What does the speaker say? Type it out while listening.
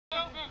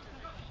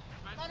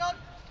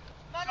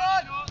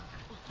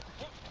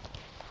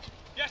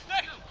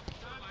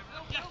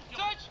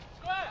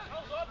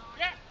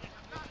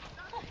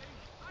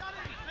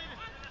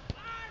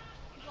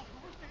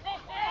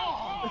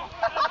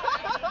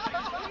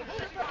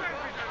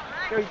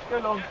Go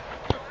long.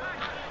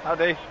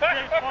 Howdy.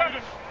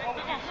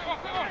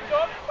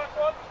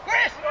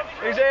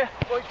 Who's here?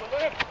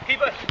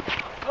 Keep it.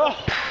 Oh.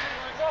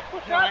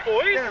 Push that,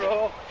 boys. Get it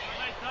all.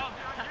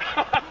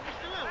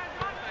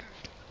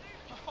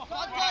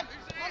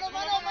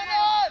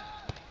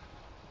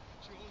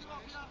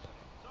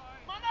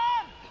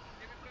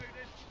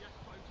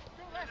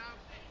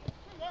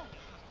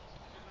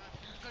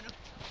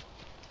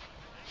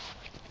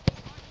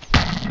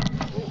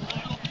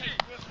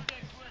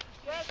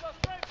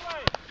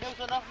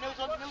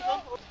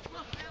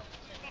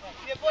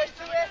 Yeah, boys,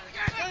 do it.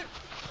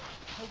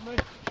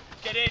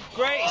 Get in.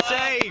 Great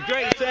save,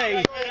 great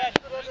save.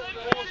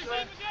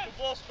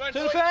 To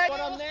the fence. One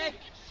on Nick.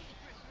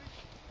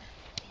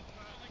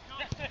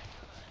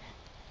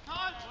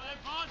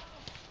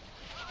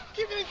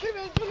 Keep it,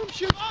 let him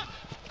shoot. One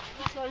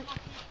on you.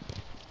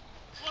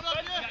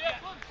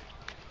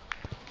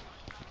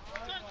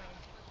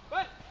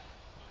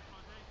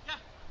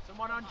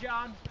 Someone on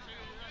John.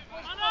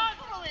 Come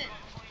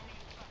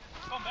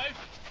on, move.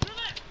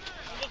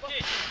 Lucky.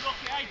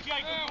 Hey,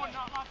 Jay, good one,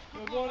 that lad.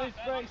 Good one, it's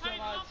great, so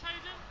lads.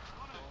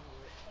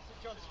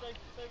 John, straight.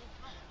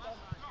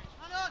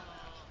 Come on.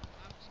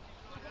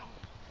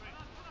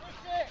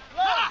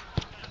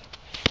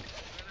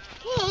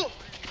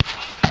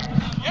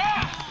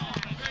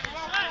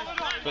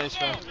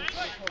 Finish, man.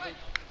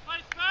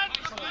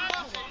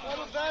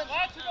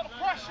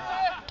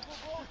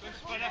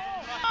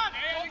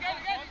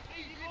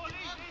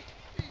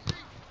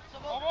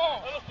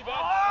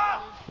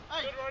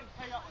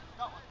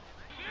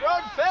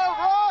 Run, Phil,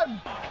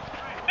 run!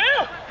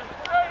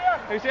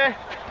 Who's here?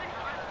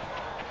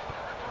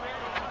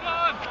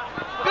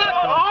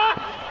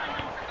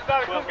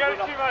 Come get it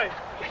to me.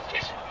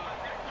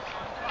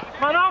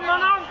 Man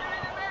on!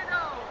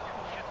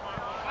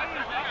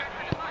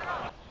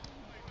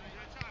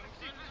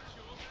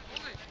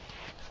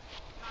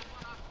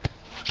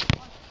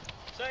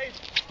 Save.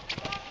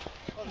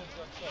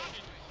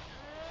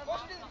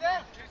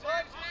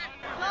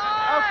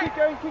 Oh,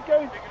 keep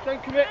going.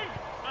 Don't commit.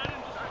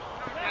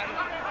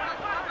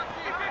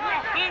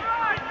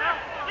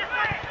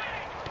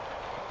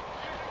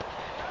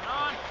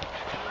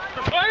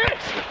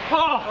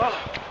 Oh.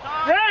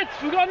 Reds,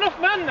 we've got enough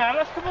men there,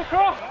 let's come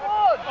across.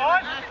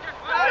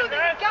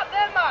 Get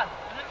there, man.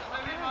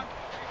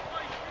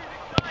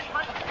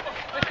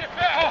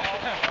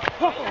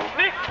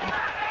 Nick!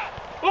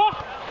 Oh.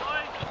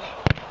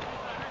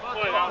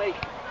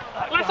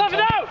 Let's have it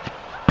out!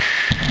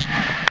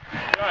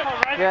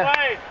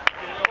 Yeah.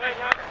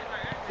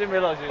 Didn't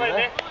realise you were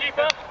there.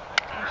 Keeper.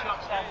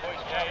 Shots down,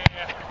 boys. Yeah.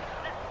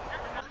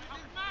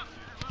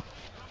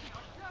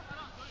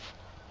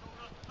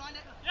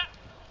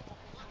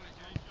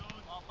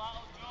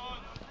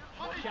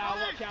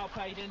 Watch out,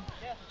 Payden.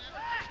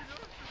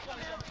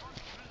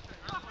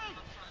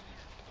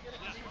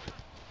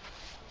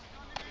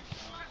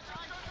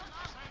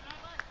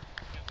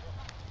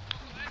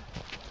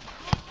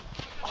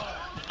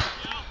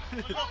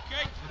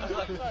 That's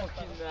like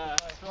fucking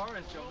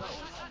Suarez job, that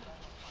was.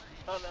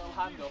 That little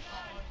handle.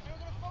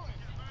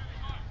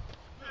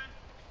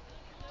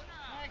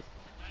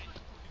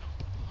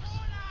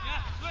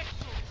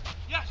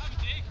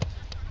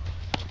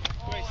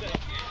 Great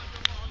save.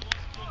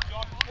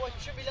 Boys,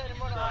 should be letting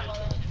him run out like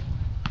that.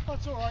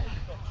 That's alright.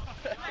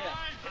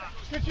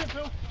 Good shit,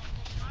 Phil.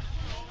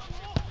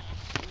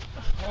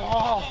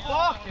 Oh,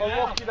 fuck! How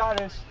lucky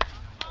that is.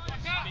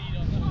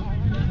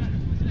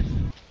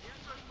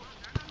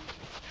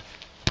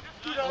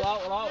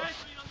 Well out.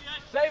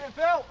 Save it,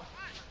 Phil!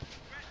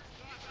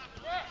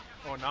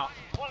 Or not.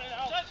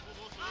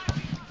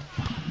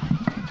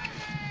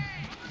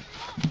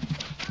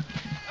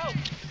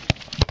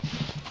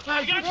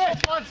 Hey, good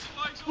hit, lads!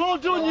 Well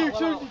done, you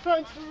two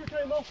defence. Who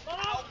came off?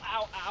 Ow.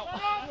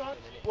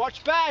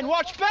 Watch Ben!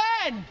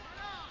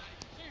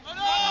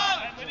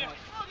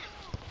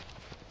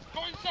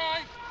 Go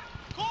inside.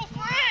 Call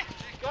for it.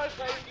 Go,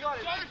 baby, you got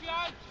it.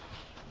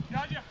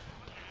 Behind you.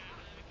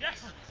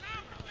 Yes.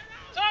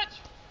 Touch.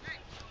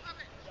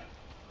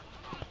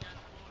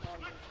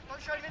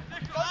 Don't show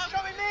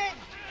him in.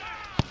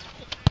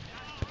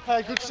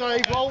 Hey, good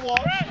save, well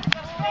watched.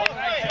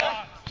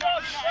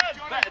 John.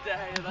 Better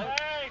day, though.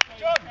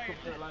 John.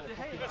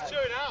 Let's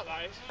turn out,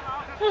 that is.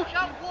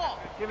 Shout what?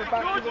 Give it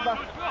back.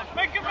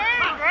 Make a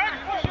move, Greg.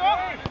 Push up.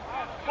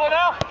 Go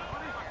now.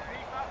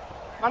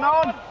 Man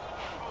on!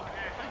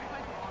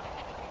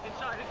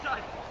 Inside.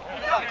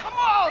 Come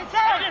on. It's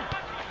in.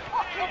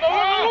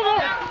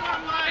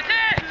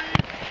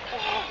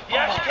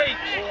 Yes, Pete.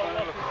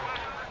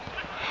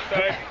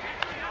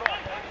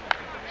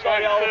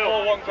 Sorry, I'll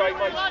 4-1, great,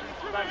 mate.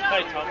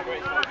 Hey, Tom,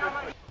 great.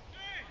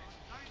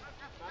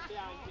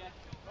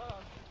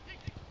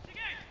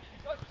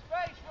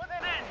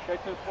 Go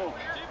to the ball.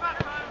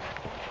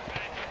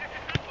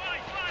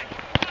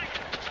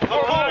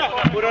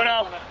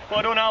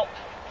 Well done, Al.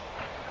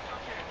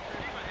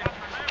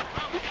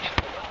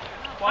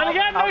 And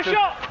again, no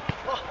shot.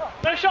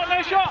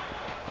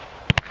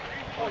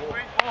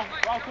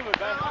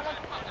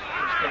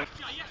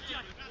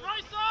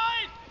 Right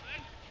side.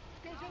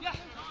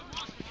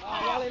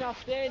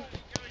 In.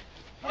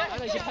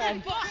 And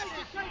again.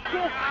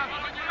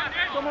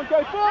 Someone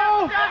go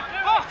ball!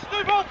 Pass!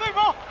 Do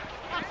ball!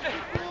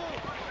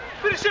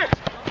 Finish it!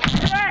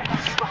 Yes!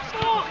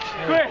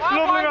 Chris,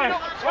 lovely mate.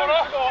 What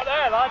I got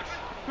there, lads.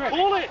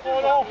 Pull it!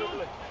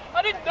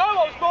 I didn't know I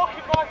was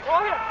marking my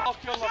player.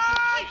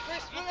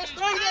 Let's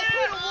three,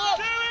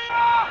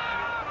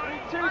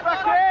 Two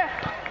back here!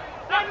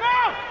 Down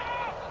now!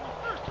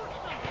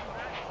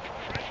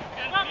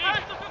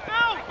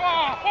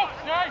 Oh,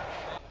 fuck's sake!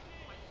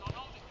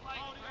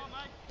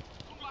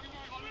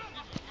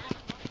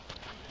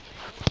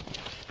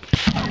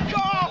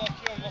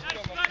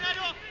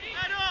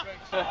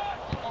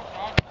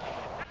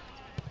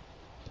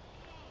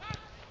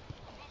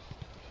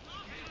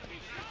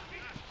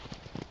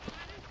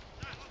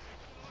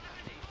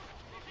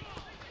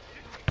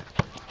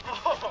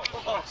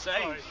 Oh,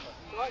 save.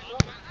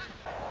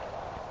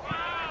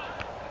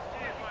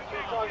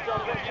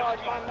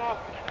 Man now.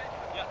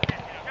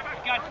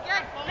 Go!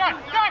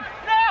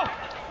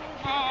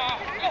 No!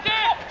 He's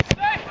there!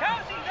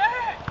 How's he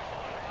there?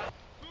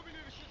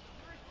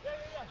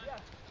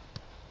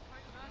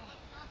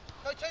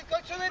 Go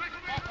to him.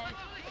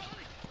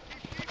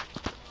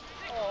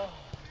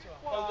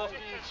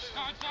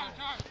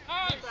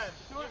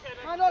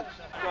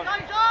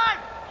 Time!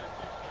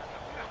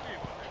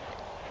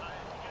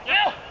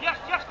 Yeah! Yes,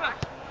 man!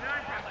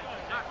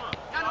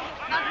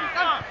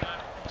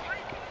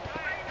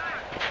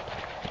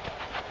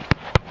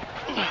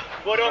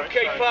 Well done,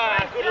 keeper.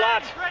 Good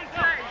lad.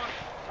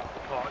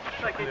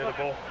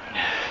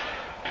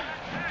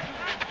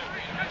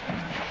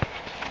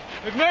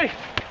 With me!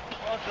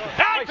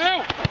 Hey!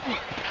 Phil!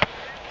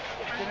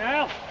 Fucking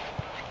hell!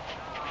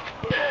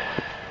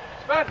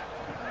 Spen!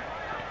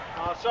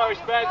 Oh, sorry,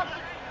 Spen.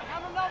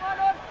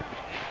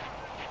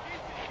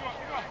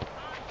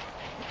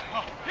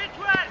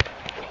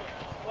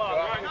 Well,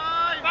 right.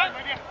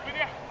 With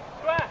you.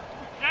 Square.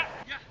 Yeah.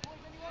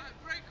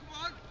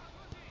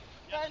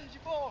 Bend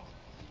your ball.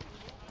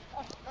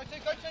 Go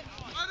to.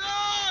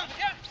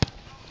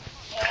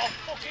 Oh,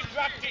 fucking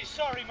dragged it.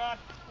 Sorry, man.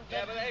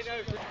 Yeah, but they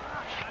know.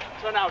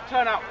 Turn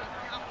out.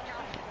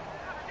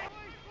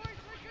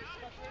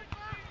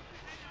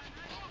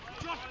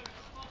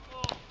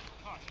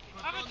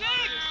 Have a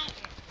dig!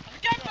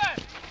 Get there!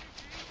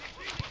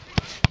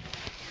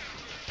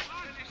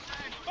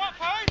 Back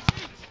post!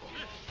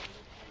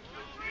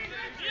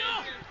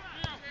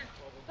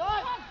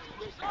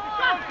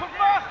 Come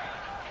back!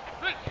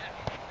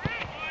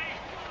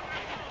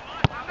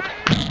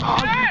 Oh,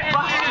 you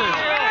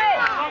bastard!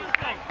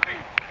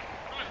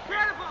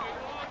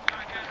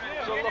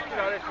 So looking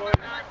at it, boy.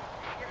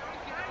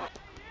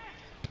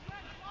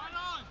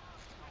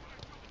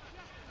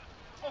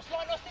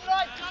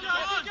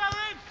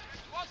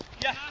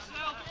 Yeah.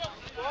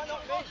 Why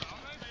not me?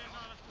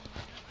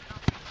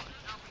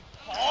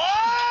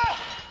 Oh!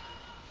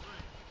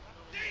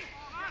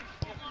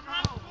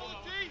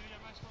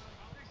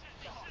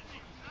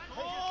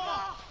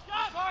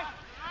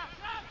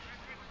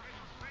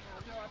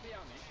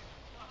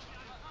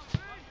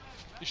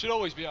 You should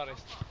always be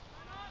honest.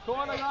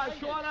 Corner, guys,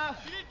 corner.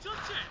 You didn't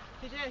touch it?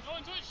 He did. No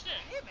one touched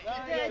it? He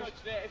did.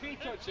 If he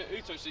touched it, who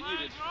touched it? You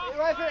did.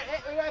 Whoever,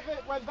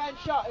 when Ben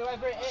shot,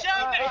 whoever it hit,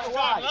 Shout next hit time,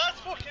 wide. lads.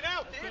 Fucking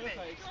hell, didn't it?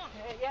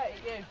 Yeah,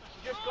 it did.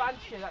 Just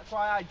glanced you, that's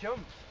why I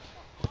jumped.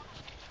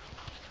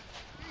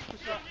 I'm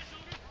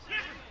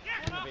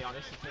going to be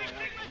honest, it's someone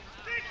else.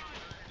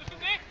 Look at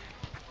Nick.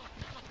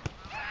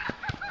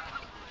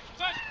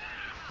 Touch.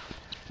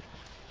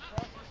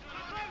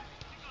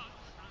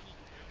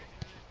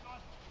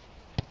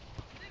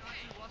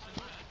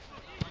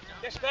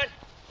 Yes, Ben.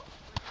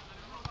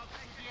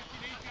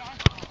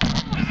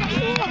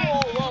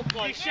 Oh, well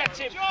played. You set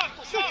him.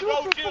 Set you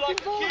up Rolled for a you like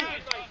fucking volley. a cube,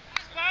 mate.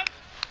 Ben.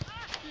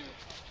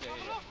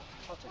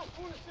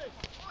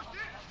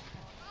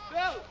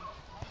 Bill!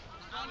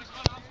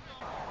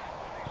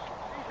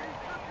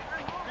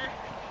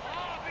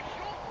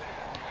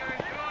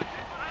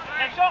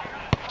 Next shot.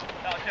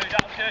 That'll do.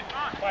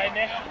 Play in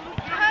there.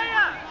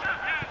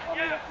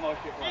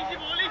 Easy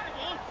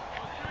ball.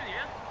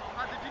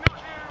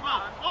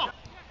 Oh.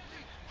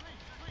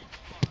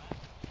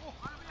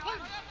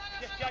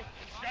 Yes, Jay.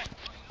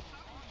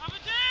 Have a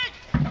dig!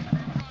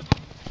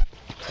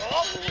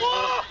 Oh,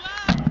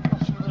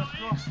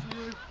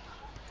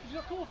 Did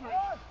you call for it?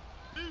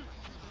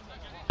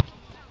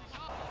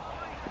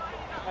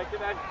 take it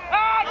then.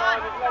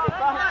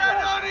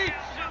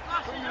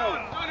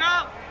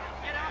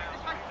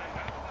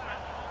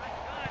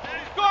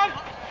 Go on!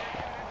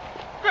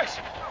 Chris!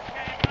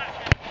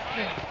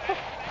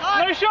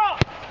 No shot!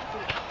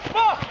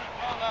 Mark!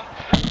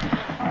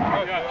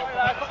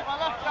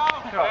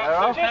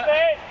 Just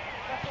it!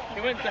 He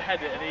went to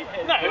head it and he hit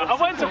it. No,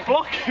 I went to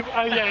block him.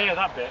 Oh, yeah,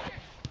 that bit.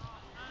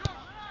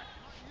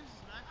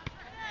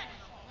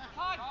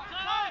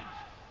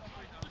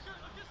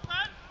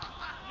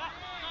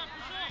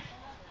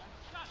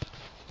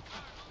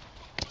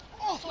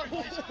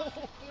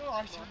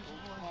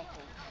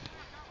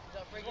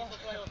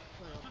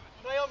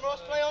 Play on,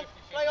 Ross, play on.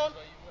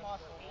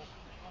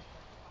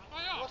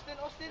 Austin.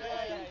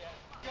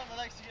 Get on the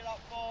legs to get up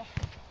for.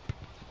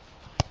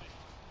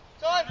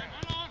 Time!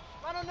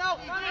 Man on now!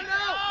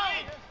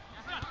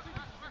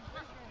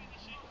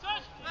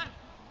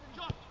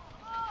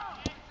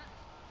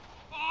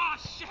 Oh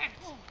shit!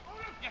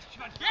 Yes,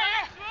 John.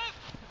 Yeah!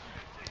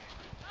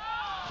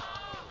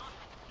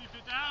 Keep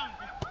it down.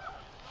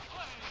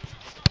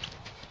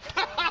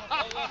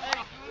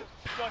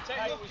 Go on, take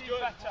it. Was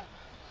good.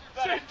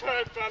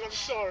 Superb, Ben, I'm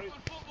sorry. Good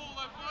football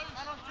though, boys.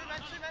 Man on,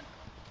 two men.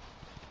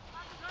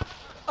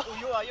 Oh,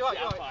 you are.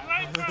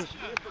 Great pressure.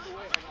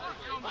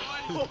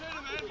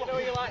 You know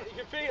you like, you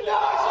can feel it. No!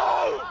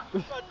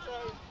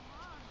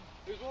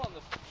 There was one on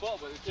the spot,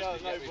 but it's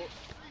just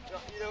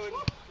you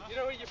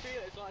know when you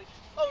feel it, it's like.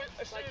 Oh,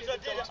 as soon as I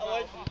did it, I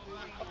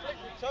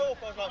flicked my toe up,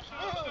 I was like,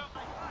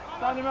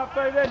 Stand him up,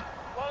 Bowden.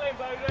 Well in,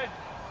 Bowden.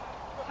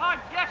 Time,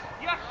 yes.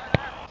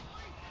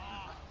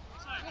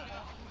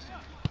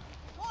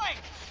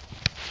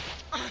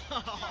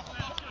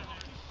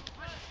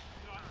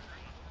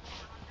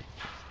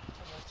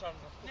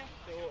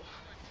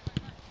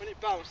 When it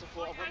bounced, I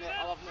thought I'll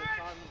have no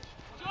time.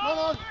 Come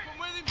on. Come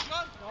with him,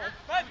 John.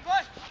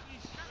 Play!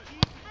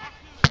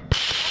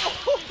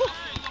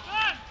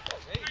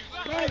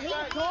 Hey, hit the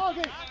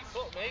target.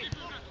 Fuck me.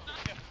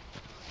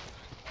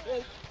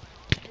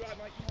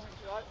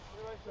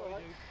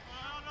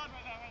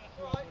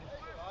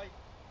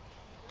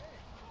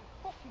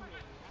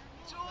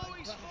 It's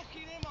always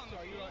fucking him on the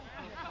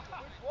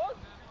What?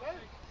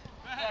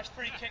 Nice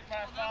free kick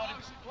by Fowler.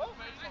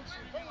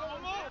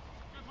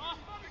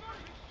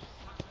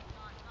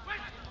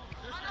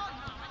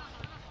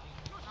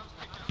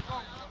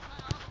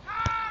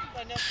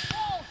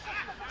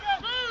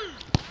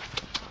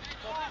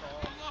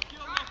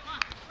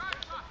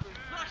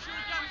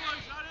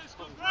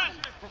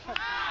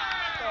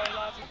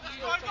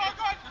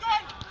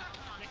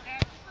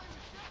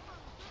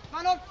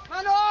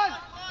 Man on!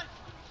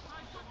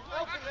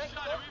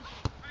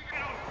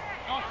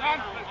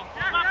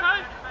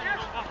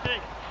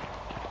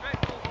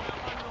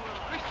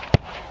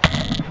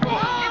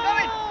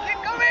 Keep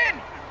going!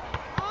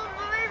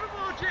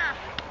 Unbelievable, Jeff!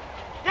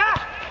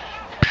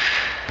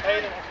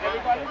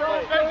 Everybody go.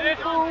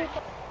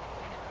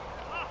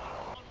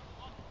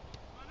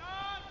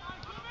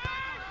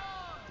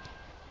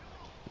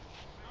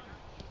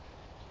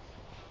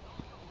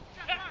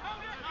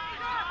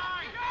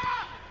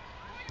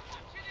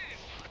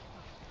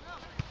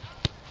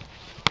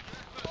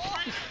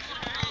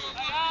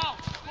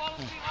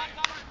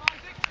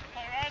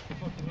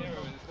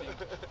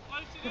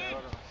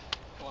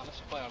 Come on,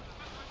 let's play on.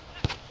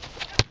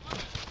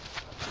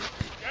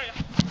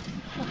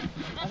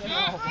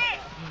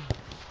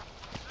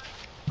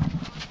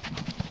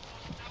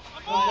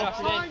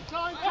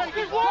 Time, take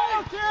it,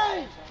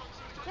 Austin!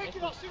 Take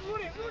it, Austin,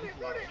 run it!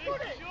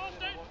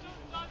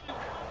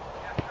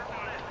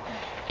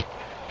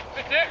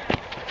 That's it!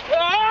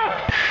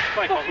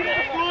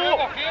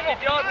 Did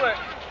the hard work.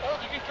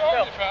 You control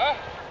it, better.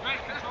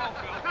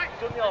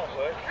 Done the hard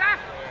work.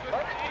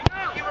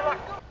 You relax.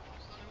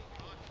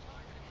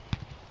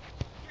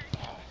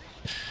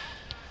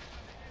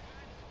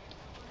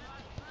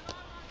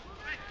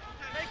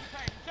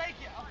 Take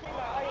it. I'll put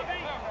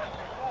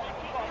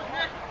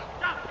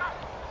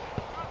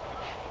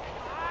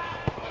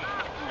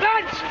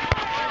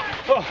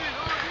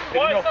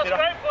Boys, that's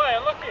great play,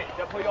 lucky.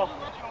 Yeah, put it on.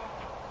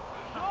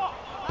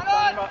 Man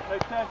on! No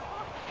 10.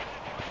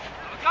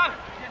 Done.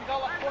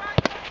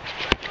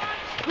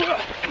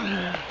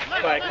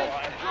 Quick.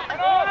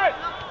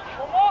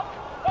 One more.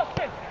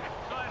 Austin.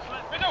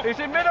 Middle. He's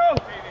in middle.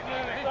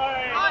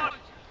 Sorry.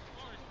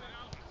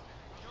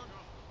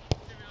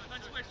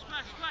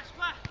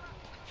 Splash.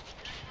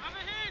 Have a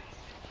hit.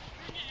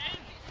 Bring it in.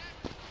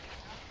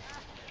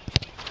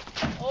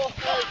 Oh,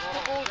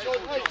 ball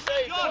choke, hey,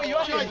 save. Go, You go.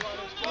 choke.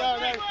 Yeah, I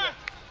know.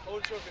 Ball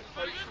choke at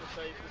post for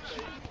save.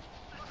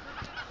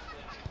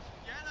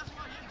 Yeah, that's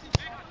what you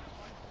think.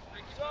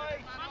 Sorry.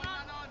 Man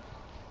on.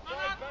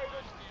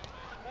 Bowden.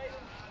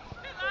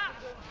 Hit that.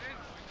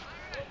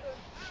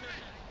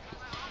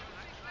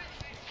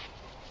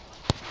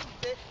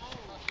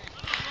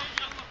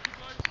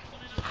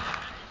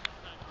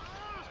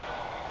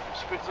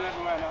 Spitting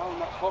everywhere now, and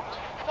that's fucked.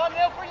 Come,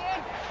 Neil, bring it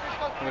in.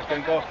 I'm just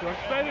going to go off, John.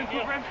 Bowden,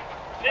 cover him.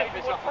 Payden!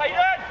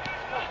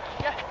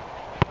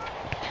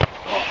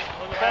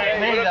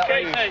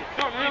 If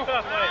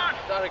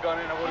that had gone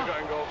in, I would have got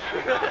in goal.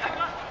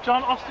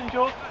 John, Austin,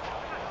 George.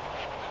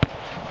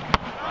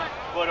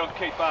 Well done,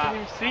 keeper. Can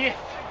you see it?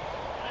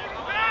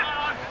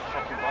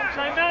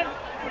 Same man.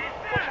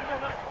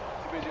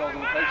 Busy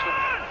holding the post up.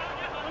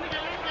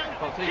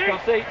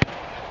 Can't see.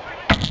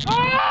 I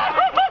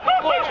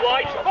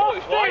thought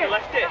it was wide, I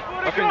left it.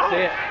 I couldn't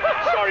see it.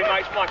 Sorry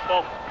mate, it's my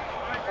fault. I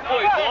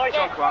thought it was wide.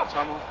 John, go out,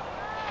 Samuel.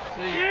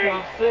 So you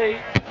can't see.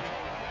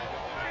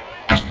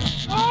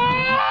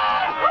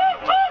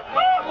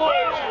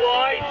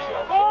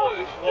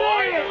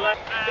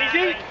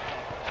 Easy.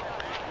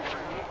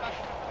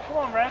 Come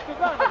on, Ref, we've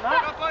done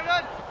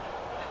that.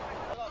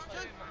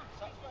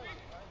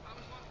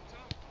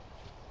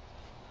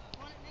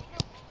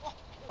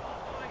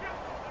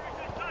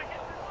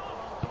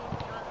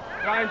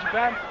 Behind you,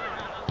 Ben.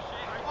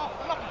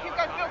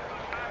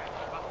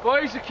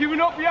 Boys, they're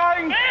queuing up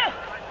behind.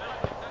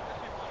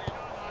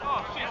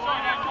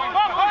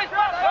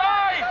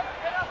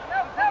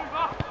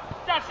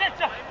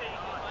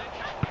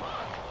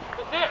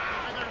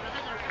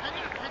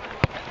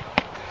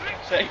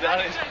 Take that.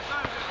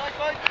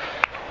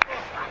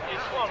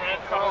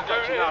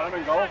 I'm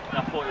in goal.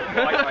 I thought you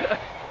were right, mate.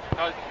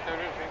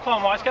 Come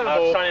on, Whites, get the I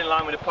was ball. standing in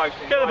line with the post.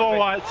 Get the ball,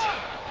 Whites.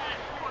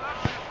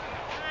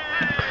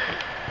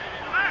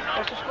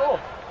 What's the score?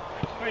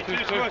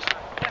 3-2 to us.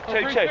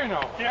 2-2.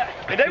 Yeah.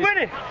 Are they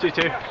winning?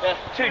 2-2. Yeah.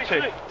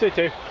 2-2.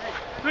 2-2.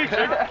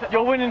 3-2.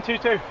 You're winning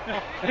 2-2.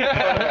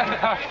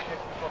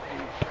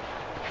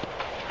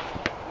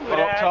 Good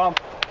luck, Tom.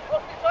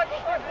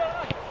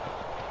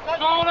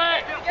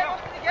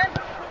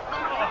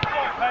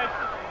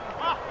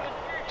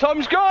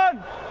 Tom's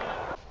gone.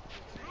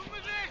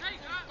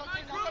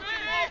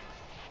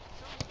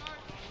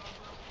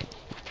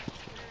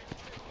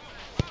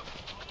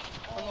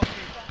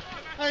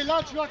 Hey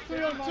lads, you're like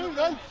 3-on-2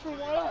 then, for a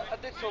while. I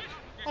did some.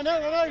 I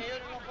know.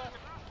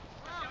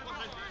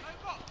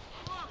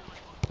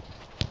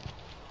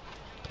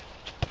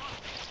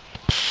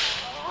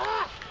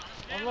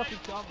 Unlucky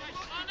Tom.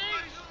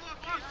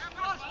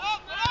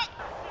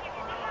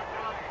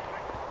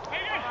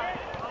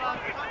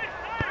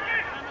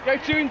 Go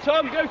to him,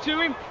 Tom, go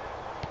to him.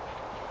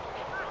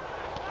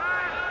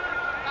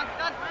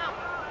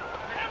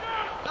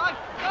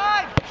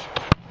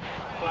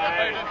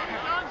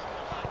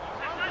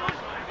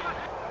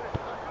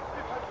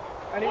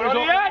 And it was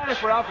on the edge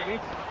for half a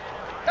minute.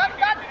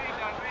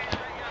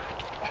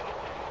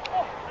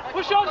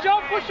 Push on,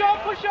 John, push on,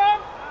 push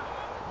on.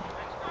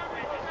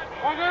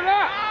 On go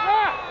there.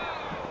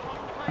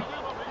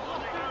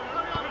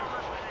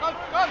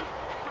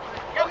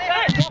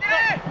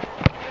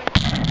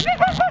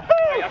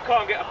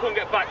 I couldn't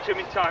get back to him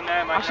in time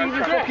there, mate. I shouldn't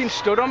have fucking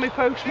stood on my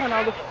post, man.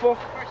 How the fuck?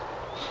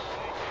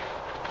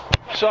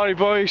 Sorry,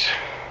 boys.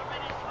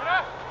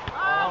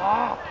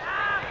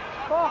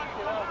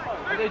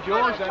 Are they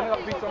George then? I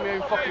got beat on my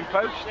own fucking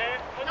post.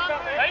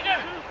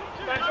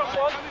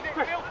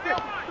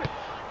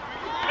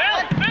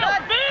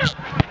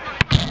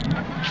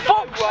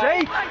 Fuck's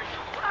sake!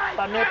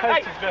 That near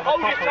post is a bit of a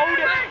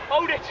problem.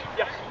 Hold it.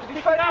 Yes. Did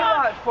he fight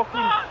like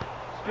fucking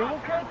school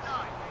kids?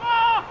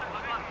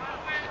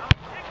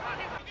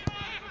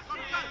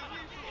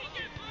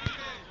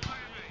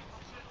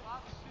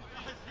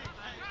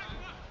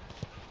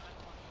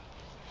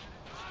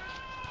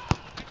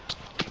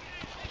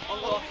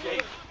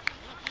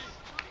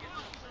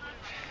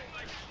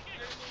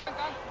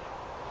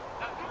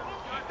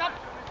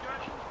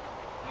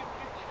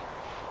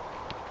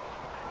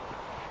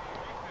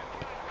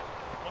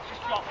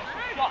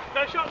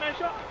 No shot.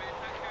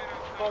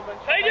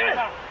 How you doing?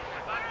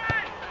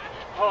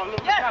 Oh,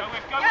 look. Yes.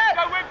 Go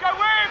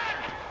with.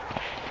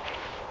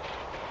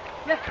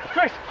 Yeah,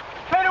 Chris,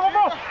 play it one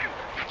more.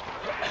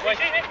 Wait,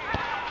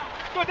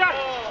 good, Dad.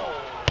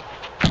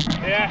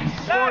 Yes.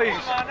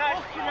 Boys.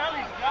 Fucking hell,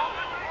 he's gone.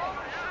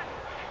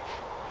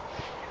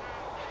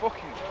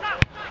 Fucking.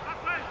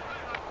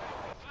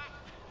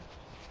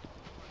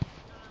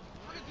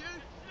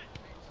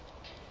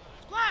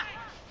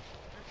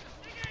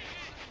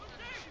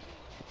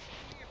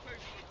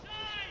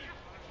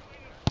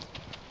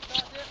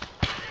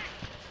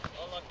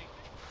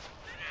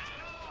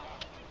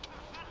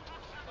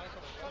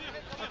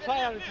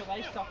 Play on until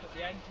they stop at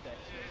the end today.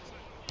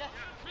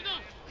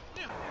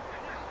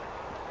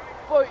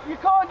 But you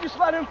can't just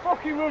let them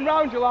fucking run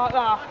round you like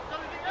that.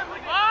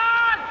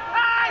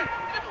 Hey!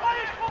 The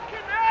player's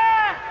fucking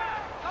there!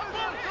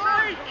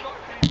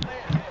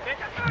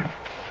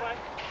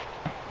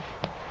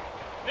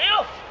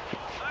 Neil!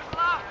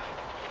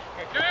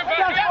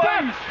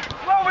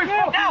 Well, we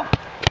fucking... Now!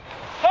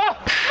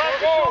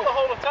 Control the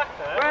whole attack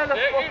there. Where the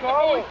fuck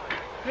are we?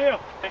 Neil.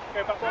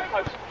 Go back one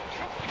post.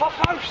 Top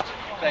post.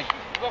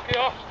 Block it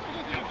off.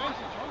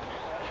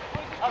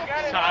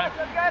 Time.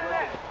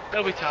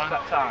 There'll be time.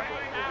 That time.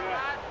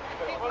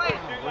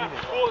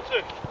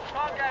 4-2.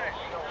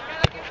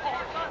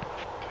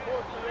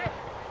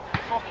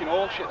 Fucking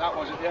all shit that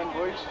was at the end,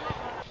 boys.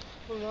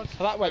 Well,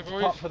 that went to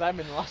pot for them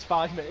in the last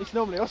 5 minutes. It's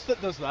normally us that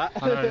does that.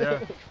 I know, yeah.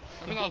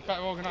 I think that was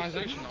better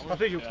organisation. I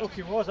think it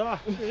fucking was, huh?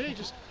 Yeah,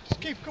 just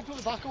keep a couple at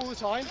the back all the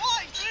time.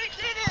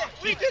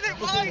 We did it,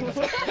 right!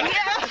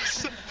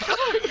 Yes!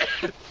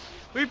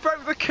 We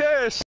broke the curse.